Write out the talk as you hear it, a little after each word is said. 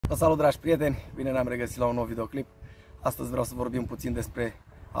Salut, dragi prieteni! Bine ne-am regăsit la un nou videoclip. Astăzi vreau să vorbim puțin despre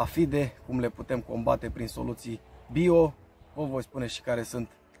afide, cum le putem combate prin soluții bio. Vă voi spune și care sunt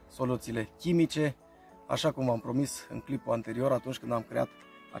soluțiile chimice, așa cum v-am promis în clipul anterior, atunci când am creat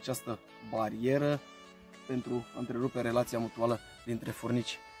această barieră pentru a întrerupe relația mutuală dintre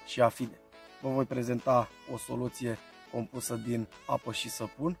furnici și afide. Vă voi prezenta o soluție compusă din apă și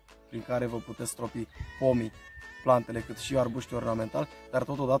săpun, prin care vă puteți stropi pomii, plantele, cât și arbuștii ornamentali, dar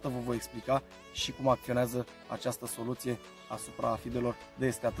totodată vă voi explica și cum acționează această soluție asupra afidelor, de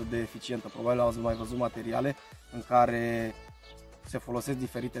este atât de eficientă. Probabil ați mai văzut materiale în care se folosesc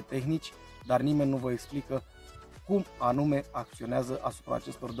diferite tehnici, dar nimeni nu vă explică cum anume acționează asupra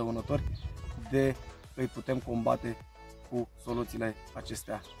acestor dăunători, de îi putem combate cu soluțiile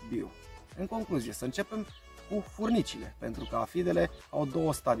acestea bio. În concluzie, să începem cu furnicile, pentru că afidele au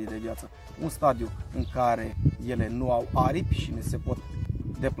două stadii de viață. Un stadiu în care ele nu au aripi și ne se pot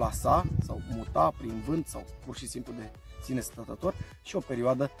deplasa sau muta prin vânt sau pur și simplu de sine stătător, și o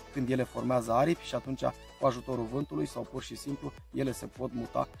perioadă când ele formează aripi și atunci cu ajutorul vântului sau pur și simplu ele se pot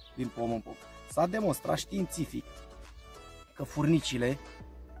muta din pom în pom. S-a demonstrat științific că furnicile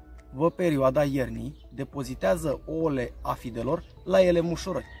pe perioada iernii depozitează ouăle afidelor la ele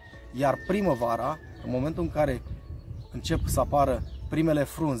mușurări, iar primăvara, în momentul în care încep să apară primele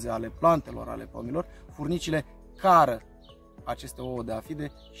frunze ale plantelor, ale pomilor, furnicile cară aceste ouă de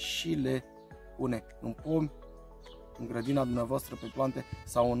afide și le pune în pomi, în grădina dumneavoastră, pe plante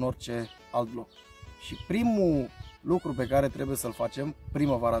sau în orice alt loc. Și primul lucru pe care trebuie să-l facem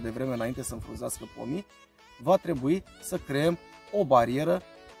primăvara, de vreme înainte să înfrunzească pomii, va trebui să creăm o barieră,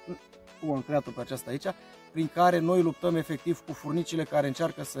 cum am creat-o pe aceasta aici, prin care noi luptăm efectiv cu furnicile care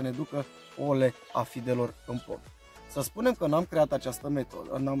încearcă să ne ducă ouăle afidelor în pom. Să spunem că n-am creat această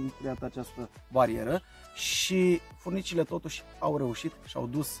metodă, n-am creat această barieră și furnicile totuși au reușit și au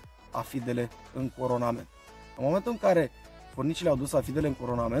dus afidele în coronament. În momentul în care furnicile au dus afidele în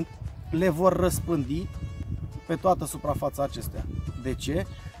coronament, le vor răspândi pe toată suprafața acestea. De ce?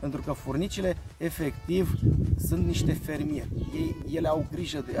 Pentru că furnicile efectiv sunt niște fermieri. Ele au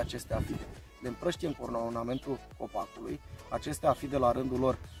grijă de aceste afide. Le împrăștie în coronamentul copacului. Aceste afide la rândul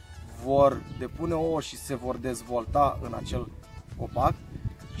lor vor depune ouă și se vor dezvolta în acel copac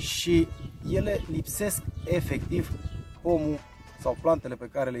și ele lipsesc efectiv pomul sau plantele pe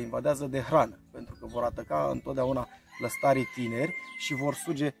care le invadează de hrană, pentru că vor ataca întotdeauna lăstarii tineri și vor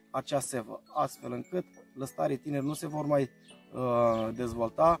suge acea sevă, astfel încât lăstarii tineri nu se vor mai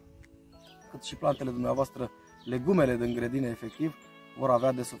dezvolta, cât și plantele dumneavoastră, legumele din grădină efectiv, vor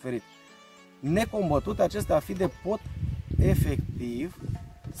avea de suferit. Necombătute, aceste afide pot efectiv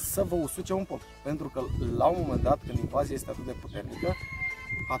să vă usuce un pom, pentru că la un moment dat, când invazia este atât de puternică,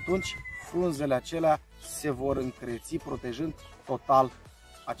 atunci frunzele acelea se vor încreți, protejând total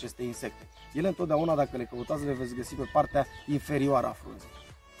aceste insecte. Ele întotdeauna, dacă le căutați, le veți găsi pe partea inferioară a frunzei.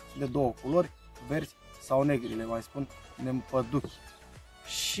 De două culori, verzi sau negri, le mai spun nempăduchi.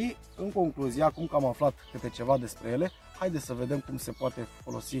 Și în concluzie, acum că am aflat câte ceva despre ele, haideți să vedem cum se poate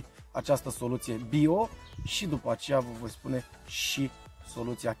folosi această soluție bio și după aceea vă voi spune și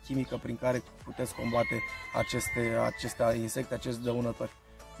soluția chimică prin care puteți combate aceste insecte, acești dăunători.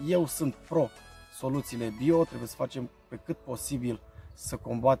 Eu sunt pro soluțiile bio, trebuie să facem pe cât posibil să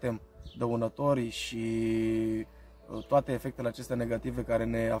combatem dăunătorii și toate efectele acestea negative care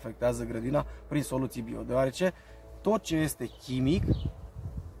ne afectează grădina prin soluții bio, deoarece tot ce este chimic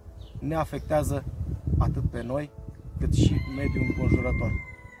ne afectează atât pe noi cât și mediul înconjurător.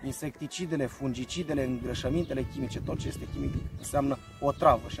 Insecticidele, fungicidele, îngrășămintele chimice, tot ce este chimic înseamnă o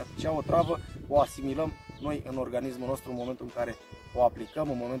travă și acea o travă o asimilăm noi în organismul nostru în momentul în care o aplicăm,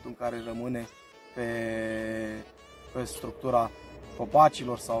 în momentul în care rămâne pe structura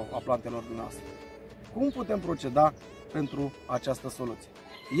copacilor sau a plantelor dumneavoastră. Cum putem proceda pentru această soluție?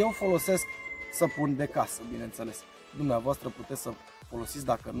 Eu folosesc săpun de casă, bineînțeles. Dumneavoastră puteți să folosiți,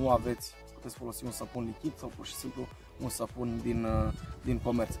 dacă nu aveți, puteți folosi un săpun lichid sau pur și simplu un săpun din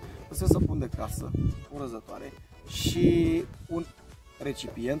comerț. Folosesc săpun de casă, o răzătoare și un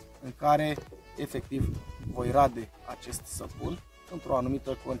recipient în care efectiv voi rade acest săpun într-o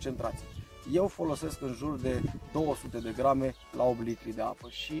anumită concentrație. Eu folosesc în jur de 200 de grame la 8 litri de apă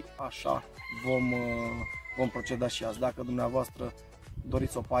și așa vom proceda și azi. Dacă dumneavoastră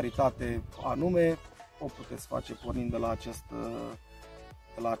doriți o paritate anume, o puteți face pornind de la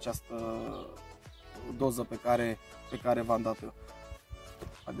această doză pe care v-am dat eu.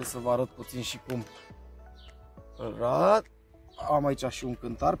 Haideți să vă arăt puțin și cum rad. Am aici și un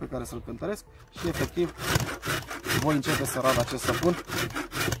cântar pe care să-l cântăresc și efectiv voi începe să rad acest săpun.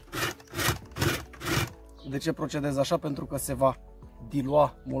 De ce procedez așa? Pentru că se va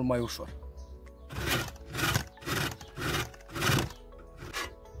dilua mult mai ușor.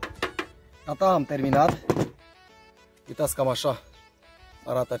 Gata, am terminat. Uitați cam așa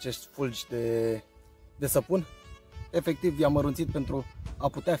arată acești fulgi de săpun. Efectiv i-am mărunțit pentru a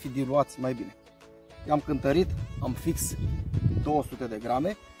putea fi diluați mai bine. I-am cântărit, am fix 200 de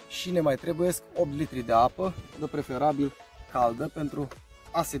grame și ne mai trebuie 8 litri de apă, de preferabil caldă, pentru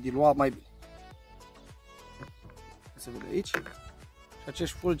a se dilua mai bine. Se vede aici. Și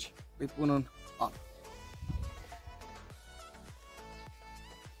acești fulgi îi pun în apă.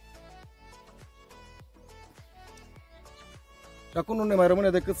 Și acum nu ne mai rămâne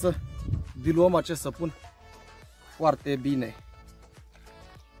decât să diluăm acest săpun foarte bine.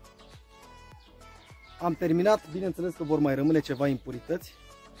 Am terminat, bineînțeles că vor mai rămâne ceva impurități.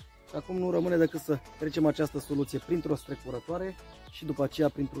 Și acum nu rămâne decât să trecem această soluție printr-o strecurătoare și după aceea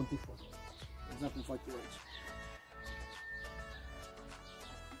printr-un tifon. Exact cum fac eu aici.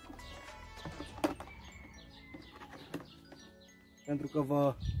 Pentru că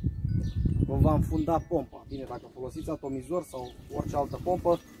vă va înfunda pompa. Bine, dacă folosiți atomizor sau orice altă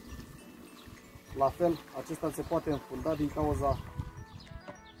pompă, la fel, acesta se poate înfunda din cauza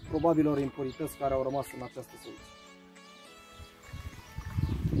probabilor impurități care au rămas în această soluție.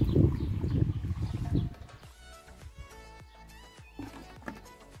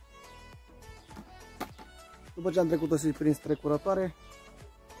 După ce am trecut-o prin strecurătoare,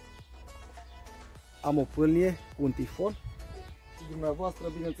 am o pâlnie cu un tifon și dumneavoastră,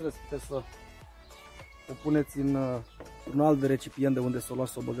 bineînțeles, puteți să o puneți un alt de recipient de unde să o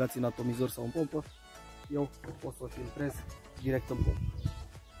luați, să o băgați în atomizor sau în pompă. Eu o să o filtrez direct în pompă.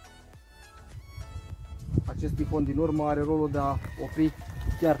 Acest tifon din urmă are rolul de a opri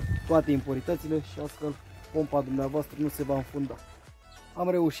chiar toate impuritățile și astfel pompa dumneavoastră nu se va înfunda. Am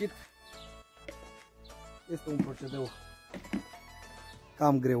reușit. Este un procedeu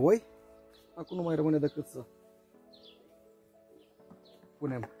cam greoi. Acum nu mai rămâne decât să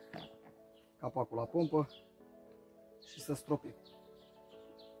punem capacul la pompă și să stropim.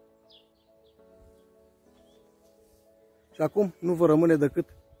 Și acum nu vă rămâne decât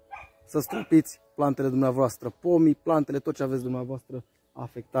să stropiți plantele dumneavoastră, pomii, plantele, tot ce aveți dumneavoastră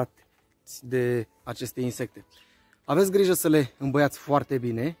afectat de aceste insecte. Aveți grijă să le îmbăiați foarte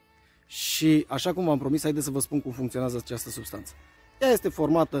bine și, așa cum v-am promis, haideți să vă spun cum funcționează această substanță. Ea este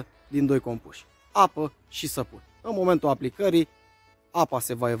formată din doi compuși, apă și săpun. În momentul aplicării, apa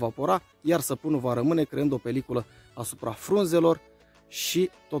se va evapora, iar săpunul va rămâne, creând o peliculă asupra frunzelor și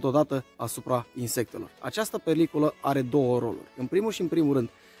totodată asupra insectelor. Această peliculă are două roluri. În primul și în primul rând,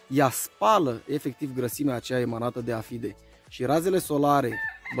 ea spală efectiv grăsimea aceea emanată de afide și razele solare,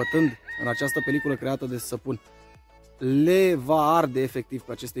 bătând în această peliculă creată de săpun, le va arde efectiv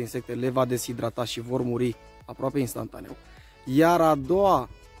pe aceste insecte, le va deshidrata și vor muri aproape instantaneu. Iar a doua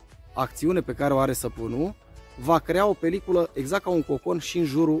acțiune pe care o are săpunul va crea o peliculă exact ca un cocon și în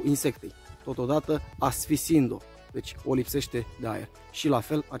jurul insectei, totodată asfixiind-o, deci o lipsește de aer și la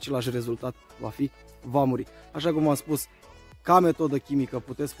fel același rezultat va muri. Așa cum am spus, ca metodă chimică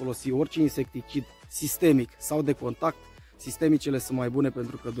puteți folosi orice insecticid sistemic sau de contact. Sistemicele sunt mai bune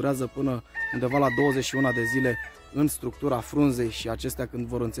pentru că durează până undeva la 21 de zile în structura frunzei și acestea, când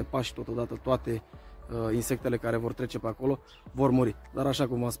vor înțepa și totodată toate insectele care vor trece pe acolo, vor muri. Dar așa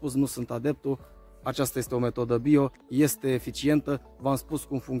cum v-am spus, nu sunt adeptul. Aceasta este o metodă bio, este eficientă, v-am spus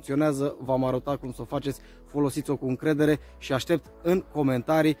cum funcționează, v-am arătat cum să o faceți, folosiți-o cu încredere și aștept în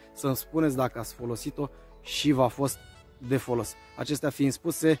comentarii să-mi spuneți dacă ați folosit-o și v-a fost de folos. Acestea fiind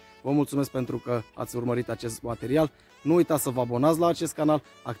spuse, vă mulțumesc pentru că ați urmărit acest material. Nu uitați să vă abonați la acest canal,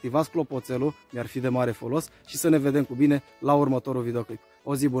 activați clopoțelul, mi-ar fi de mare folos și să ne vedem cu bine la următorul videoclip.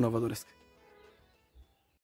 O zi bună vă doresc!